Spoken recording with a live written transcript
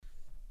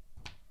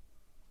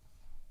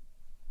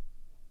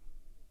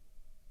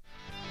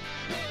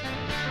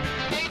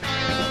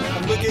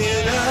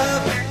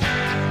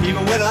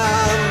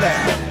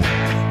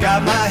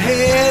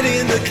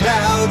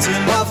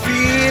planting my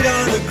feet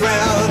on the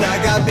ground.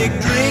 I got big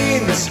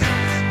dreams,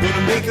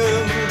 gonna make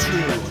them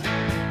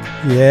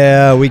true.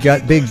 Yeah, we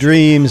got big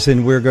dreams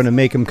and we're going to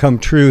make them come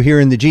true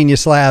here in the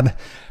Genius Lab.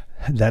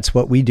 That's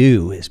what we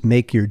do, is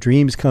make your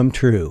dreams come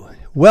true.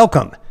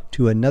 Welcome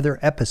to another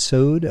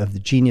episode of the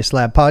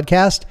GeniusLab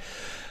Podcast.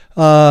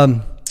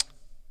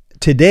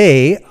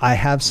 Today, I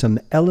have some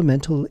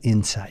elemental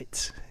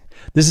insights.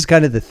 This is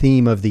kind of the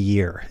theme of the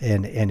year,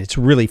 and it's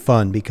really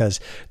fun because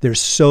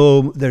there's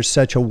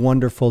such a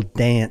wonderful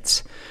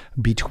dance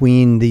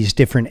between these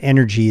different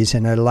energies,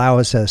 and it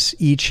allows us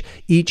each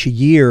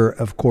year,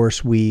 of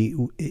course,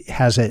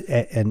 has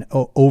an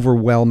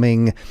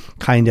overwhelming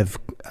kind of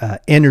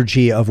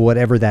energy of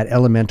whatever that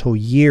elemental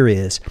year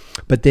is.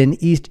 But then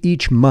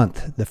each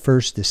month, the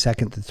first, the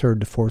second, the third,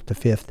 the fourth, the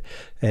fifth,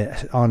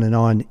 on and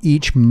on,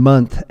 each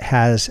month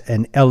has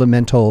an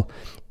elemental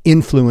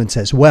influence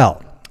as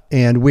well.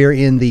 And we're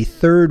in the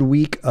third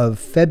week of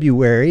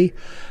February.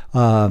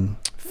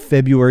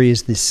 February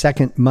is the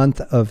second month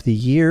of the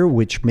year,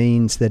 which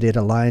means that it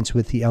aligns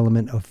with the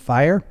element of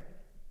fire.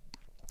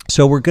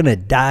 So we're going to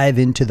dive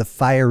into the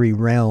fiery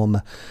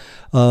realm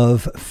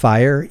of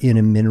fire in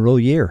a mineral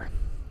year.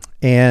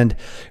 And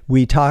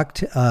we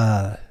talked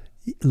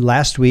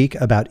last week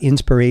about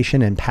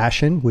inspiration and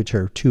passion, which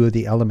are two of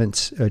the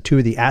elements, two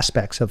of the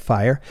aspects of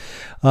fire.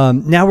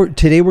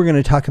 Today we're going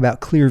to talk about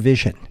clear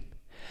vision.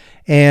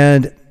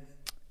 And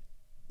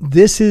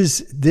this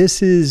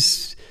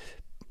is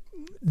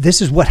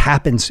what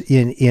happens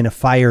in a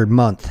fire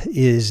month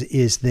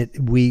is that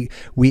we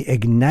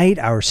ignite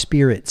our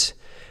spirits.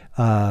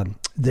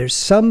 There's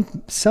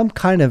some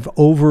kind of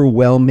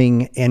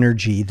overwhelming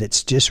energy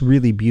that's just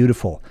really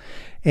beautiful.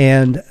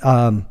 And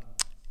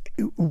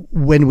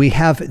when we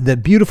have, the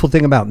beautiful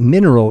thing about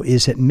mineral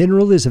is that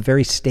mineral is a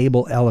very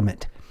stable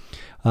element.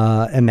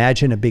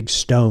 Imagine a big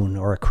stone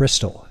or a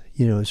crystal.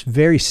 You know, it's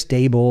very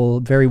stable,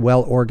 very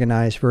well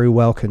organized, very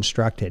well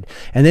constructed.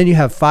 And then you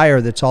have fire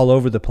that's all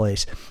over the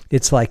place.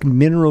 It's like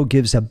mineral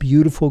gives a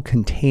beautiful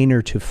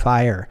container to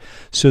fire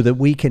so that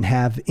we can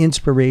have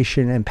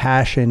inspiration and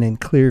passion and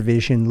clear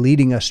vision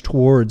leading us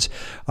towards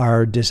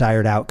our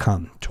desired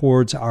outcome,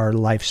 towards our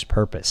life's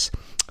purpose.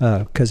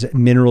 Because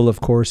mineral,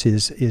 of course,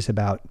 is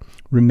about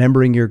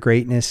remembering your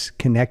greatness,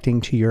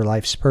 connecting to your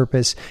life's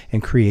purpose,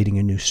 and creating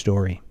a new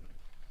story.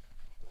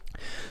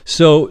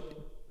 So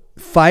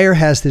fire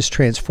has this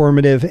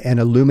transformative and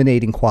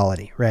illuminating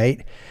quality,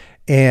 right?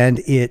 And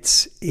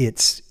it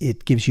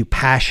gives you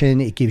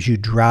passion, it gives you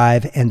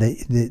drive. And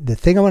the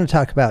thing I want to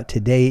talk about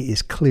today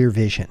is clear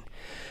vision.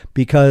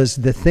 Because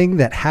the thing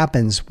that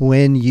happens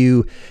when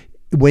you're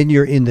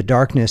in the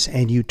darkness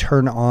and you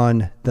turn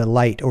on the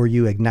light, or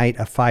you ignite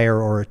a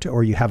fire,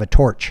 or you have a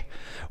torch,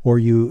 or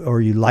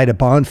you light a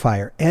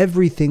bonfire,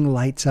 everything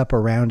lights up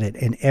around it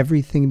and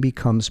everything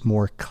becomes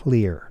more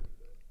clear.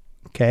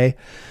 Okay?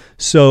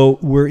 So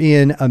we're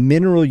in a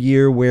mineral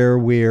year where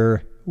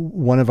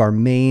one of our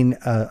main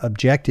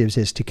objectives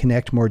is to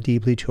connect more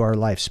deeply to our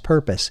life's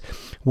purpose.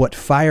 What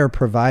fire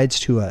provides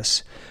to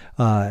us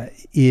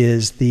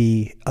is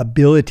the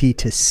ability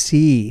to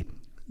see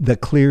the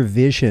clear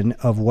vision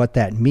of what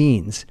that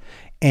means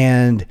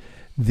and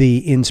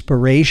the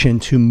inspiration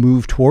to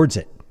move towards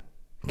it.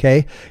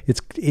 Okay?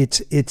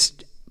 It's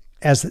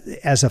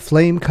as a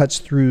flame cuts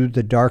through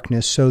the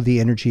darkness, so the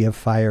energy of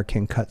fire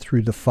can cut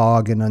through the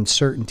fog and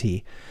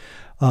uncertainty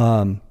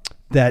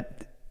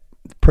that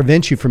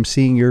prevents you from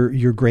seeing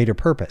your greater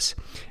purpose.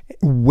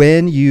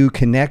 When you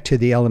connect to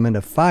the element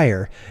of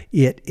fire,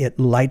 it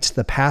lights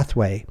the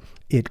pathway.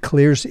 It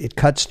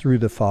cuts through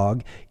the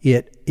fog.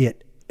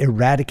 It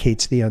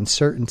eradicates the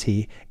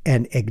uncertainty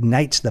and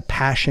ignites the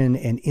passion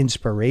and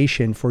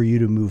inspiration for you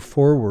to move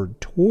forward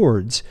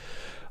towards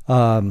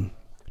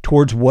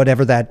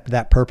whatever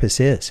that purpose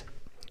is.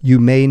 You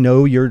may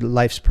know your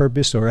life's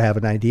purpose or have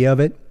an idea of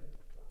it.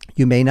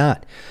 You may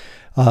not.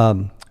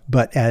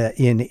 But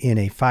in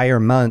a fire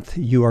month,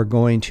 you are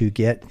going to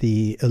get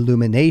the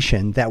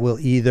illumination that will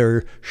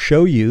either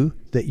show you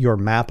that your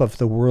map of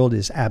the world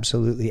is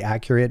absolutely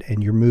accurate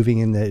and you're moving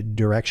in the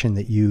direction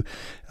that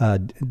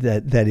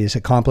that is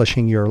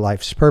accomplishing your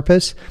life's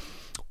purpose,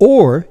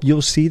 or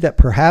you'll see that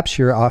perhaps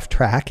you're off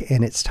track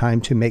and it's time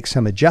to make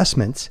some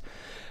adjustments.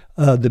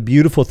 The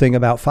beautiful thing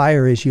about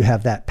fire is you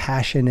have that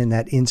passion and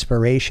that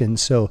inspiration.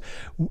 So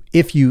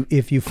if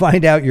you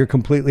find out you're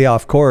completely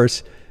off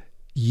course,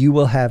 you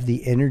will have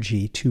the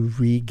energy to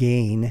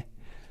regain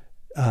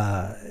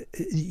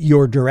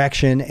your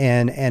direction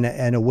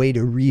and a way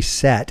to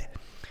reset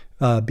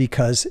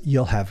because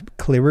you'll have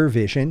clearer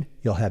vision,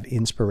 you'll have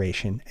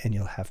inspiration, and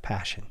you'll have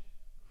passion.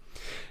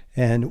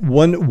 And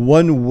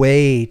one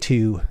way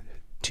to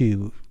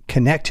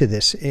connect to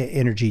this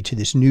energy, to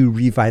this new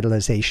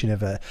revitalization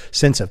of a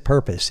sense of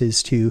purpose,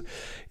 is to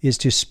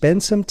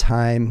spend some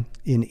time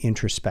in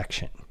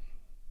introspection.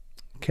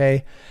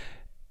 Okay?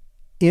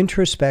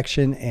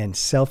 Introspection and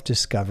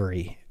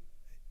self-discovery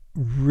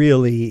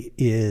really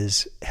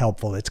is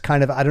helpful. It's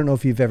kind of, I don't know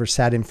if you've ever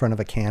sat in front of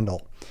a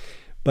candle,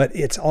 but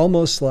it's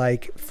almost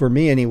like, for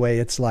me anyway,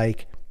 it's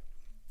like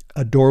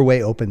a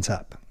doorway opens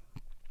up.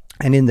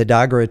 And in the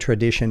Dagara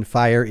tradition,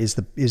 fire is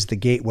the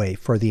gateway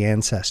for the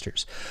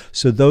ancestors.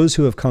 So those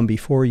who have come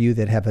before you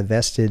that have a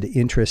vested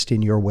interest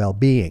in your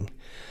well-being,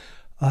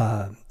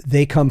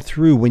 they come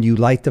through when you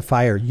light the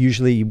fire.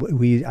 Usually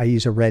I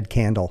use a red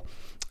candle.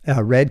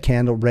 Red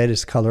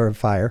is the color of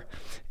fire.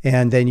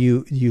 And then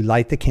you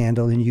light the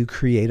candle and you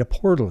create a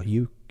portal.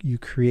 You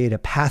create a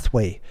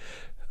pathway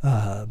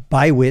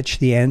by which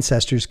the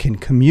ancestors can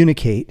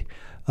communicate.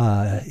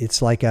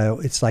 It's like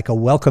a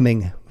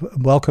welcoming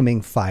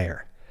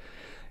fire.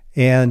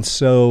 And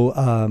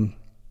so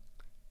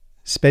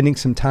spending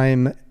some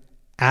time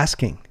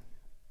asking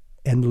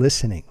and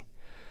listening.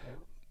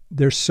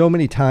 There's so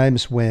many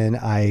times when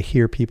I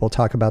hear people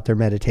talk about their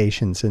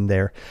meditations and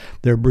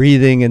they're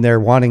breathing and they're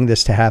wanting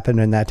this to happen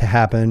and that to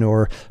happen,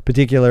 or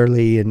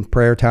particularly in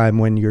prayer time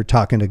when you're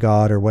talking to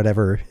God or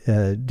whatever,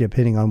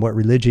 depending on what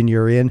religion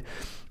you're in,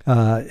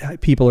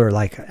 people are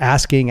like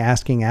asking.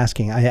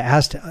 I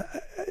asked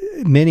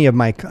many of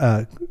my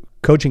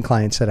coaching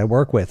clients that I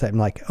work with, I'm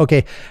like,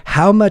 okay,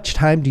 how much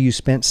time do you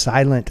spend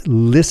silent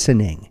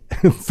listening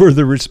for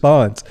the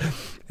response?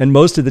 And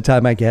most of the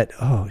time I get,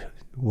 oh,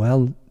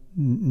 well,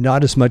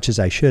 not as much as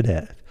I should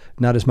have,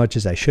 not as much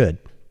as I should.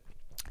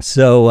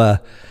 So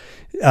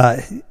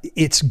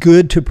it's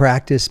good to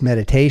practice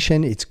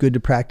meditation. It's good to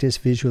practice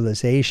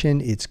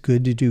visualization. It's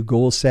good to do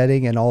goal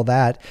setting and all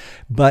that,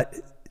 but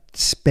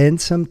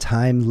spend some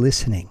time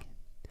listening,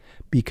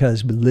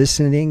 because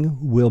listening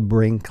will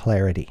bring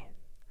clarity.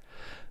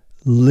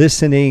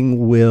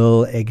 Listening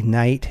will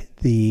ignite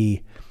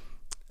the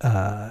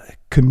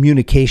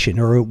communication,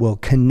 or it will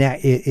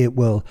connect. It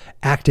will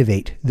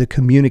activate the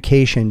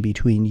communication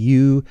between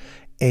you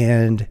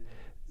and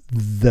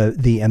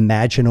the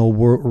imaginal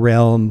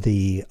realm,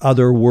 the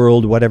other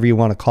world, whatever you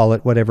want to call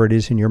it, whatever it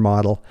is in your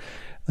model,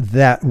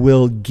 that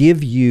will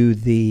give you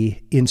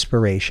the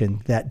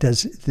inspiration that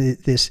does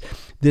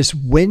this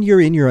when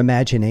you're in your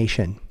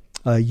imagination.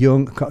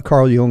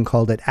 Carl Jung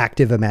called it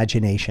active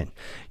imagination.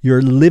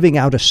 You're living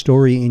out a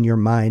story in your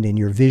mind and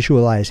you're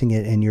visualizing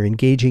it and you're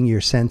engaging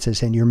your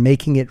senses and you're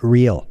making it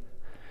real.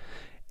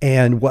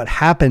 And what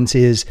happens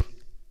is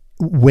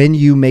when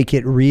you make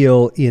it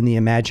real in the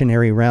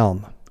imaginary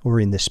realm or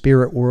in the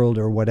spirit world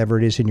or whatever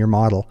it is in your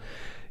model,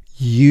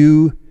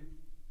 you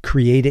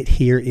create it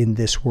here in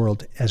this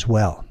world as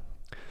well.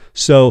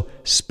 So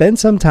spend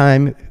some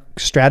time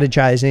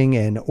strategizing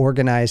and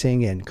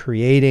organizing and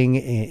creating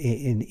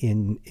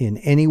in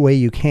any way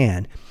you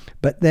can,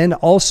 but then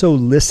also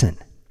listen,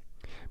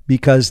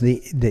 because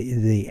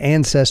the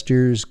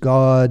ancestors,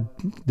 God,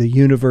 the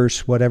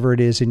universe, whatever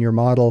it is in your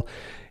model,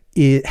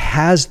 it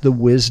has the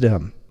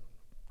wisdom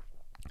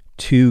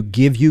to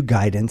give you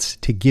guidance,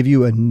 to give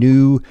you a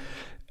new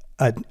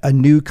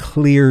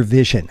clear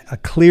vision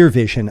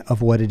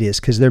of what it is,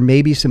 because there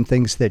may be some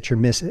things that you're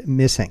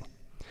missing.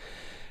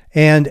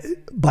 And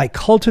by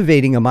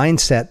cultivating a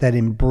mindset that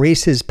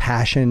embraces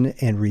passion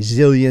and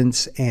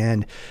resilience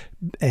and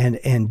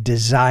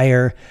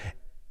desire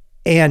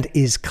and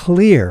is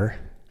clear,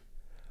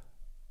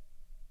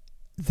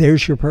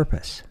 there's your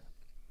purpose.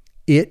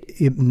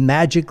 It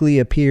magically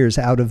appears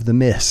out of the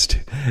mist.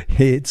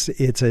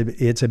 It's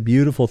a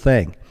beautiful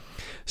thing.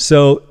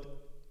 So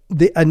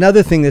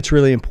another thing that's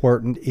really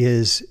important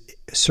is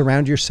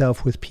surround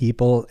yourself with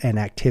people and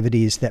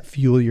activities that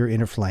fuel your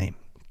inner flame.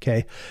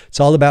 Okay.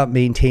 It's all about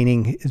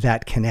maintaining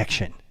that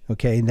connection.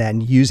 Okay. And then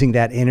using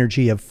that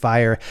energy of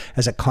fire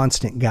as a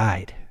constant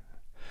guide.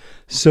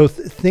 So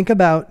think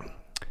about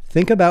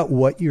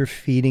what you're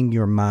feeding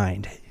your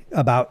mind.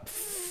 About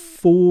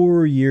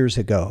 4 years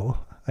ago,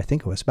 I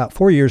think it was about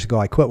 4 years ago,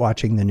 I quit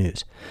watching the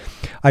news.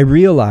 I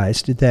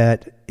realized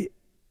that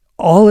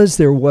all as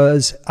there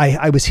was,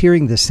 I was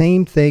hearing the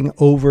same thing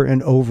over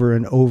and over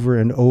and over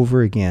and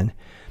over again.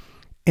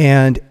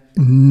 And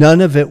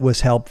none of it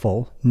was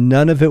helpful.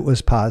 None of it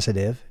was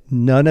positive.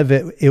 None of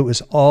it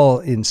was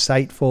all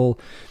insightful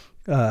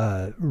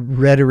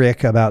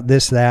rhetoric about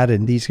this, that,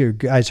 and these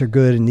guys are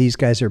good and these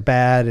guys are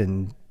bad,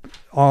 and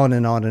on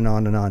and on and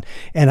on and on.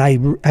 And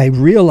I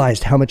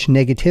realized how much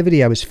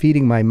negativity I was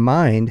feeding my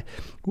mind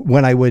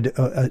when I would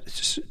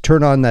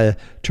turn on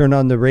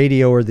the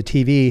radio or the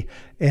TV,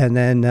 and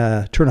then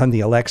turn on the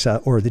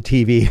Alexa or the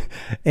TV,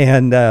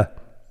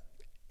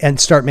 and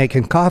start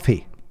making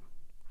coffee.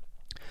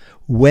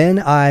 When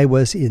I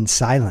was in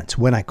silence,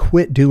 when I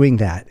quit doing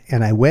that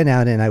and I went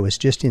out and I was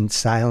just in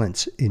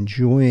silence,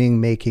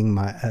 enjoying making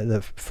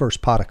the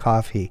first pot of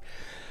coffee,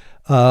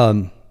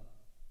 I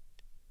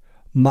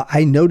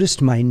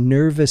noticed my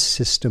nervous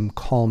system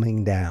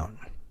calming down.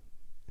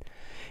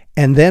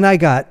 And then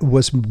I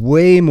was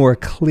way more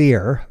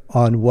clear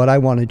on what I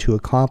wanted to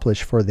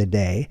accomplish for the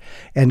day,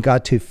 and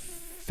got to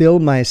fill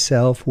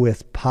myself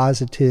with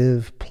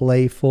positive,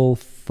 playful,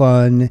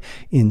 fun,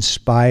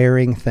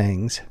 inspiring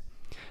things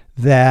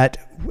that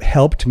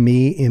helped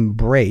me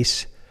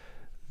embrace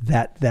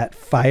that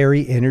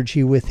fiery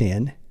energy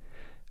within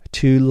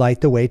to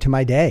light the way to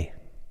my day.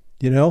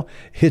 You know,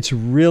 it's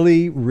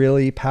really,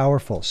 really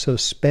powerful. So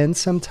spend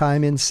some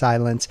time in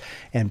silence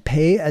and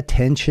pay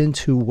attention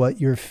to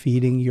what you're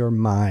feeding your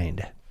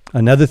mind.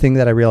 Another thing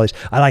that I realized,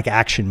 I like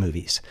action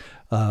movies,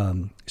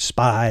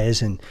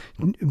 spies and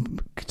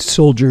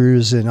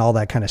soldiers and all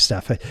that kind of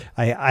stuff.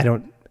 I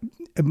don't,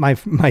 my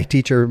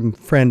teacher,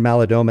 friend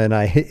Malidoma and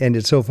I, and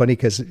it's so funny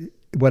because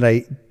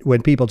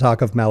when people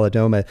talk of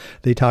Malidoma,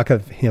 they talk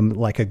of him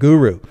like a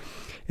guru.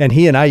 And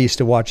he and I used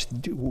to watch,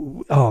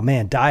 oh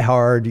man, Die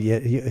Hard.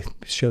 It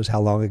shows how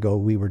long ago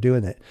we were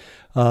doing it.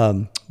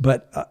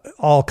 But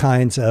all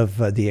kinds of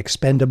the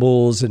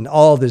Expendables and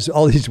all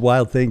these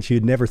wild things.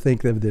 You'd never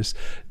think of this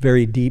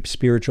very deep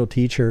spiritual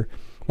teacher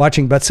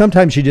watching. But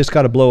sometimes you just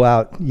got to blow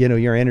out,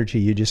 your energy.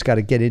 You just got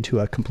to get into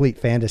a complete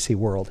fantasy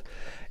world.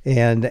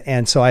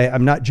 And so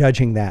I'm not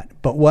judging that.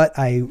 But what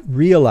I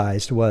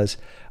realized was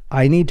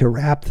I need to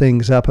wrap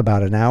things up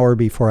about an hour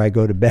before I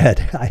go to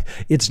bed.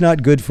 It's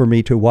not good for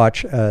me to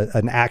watch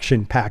an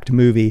action-packed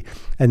movie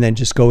and then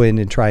just go in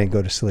and try and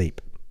go to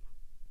sleep.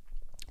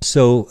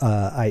 So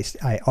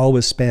I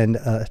always spend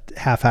a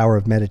half hour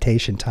of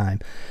meditation time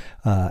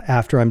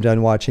after I'm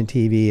done watching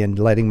TV and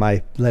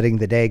letting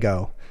the day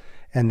go.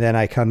 And then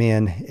I come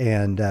in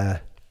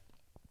and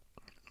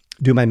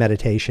do my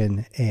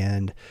meditation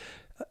and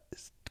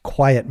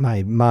quiet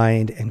my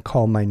mind and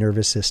calm my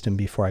nervous system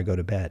before I go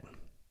to bed.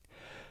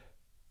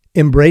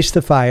 Embrace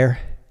the fire,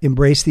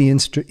 embrace the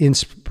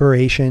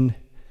inspiration,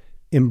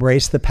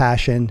 embrace the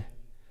passion,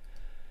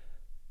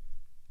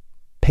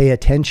 pay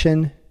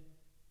attention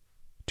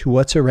to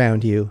what's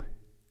around you,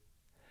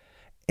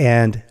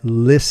 and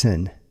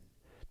listen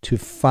to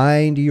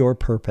find your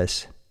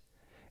purpose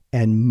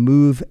and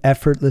move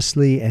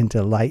effortlessly and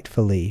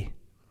delightfully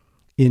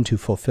into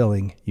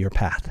fulfilling your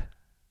path.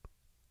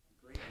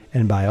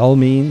 And by all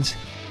means,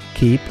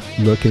 keep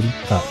looking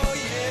up.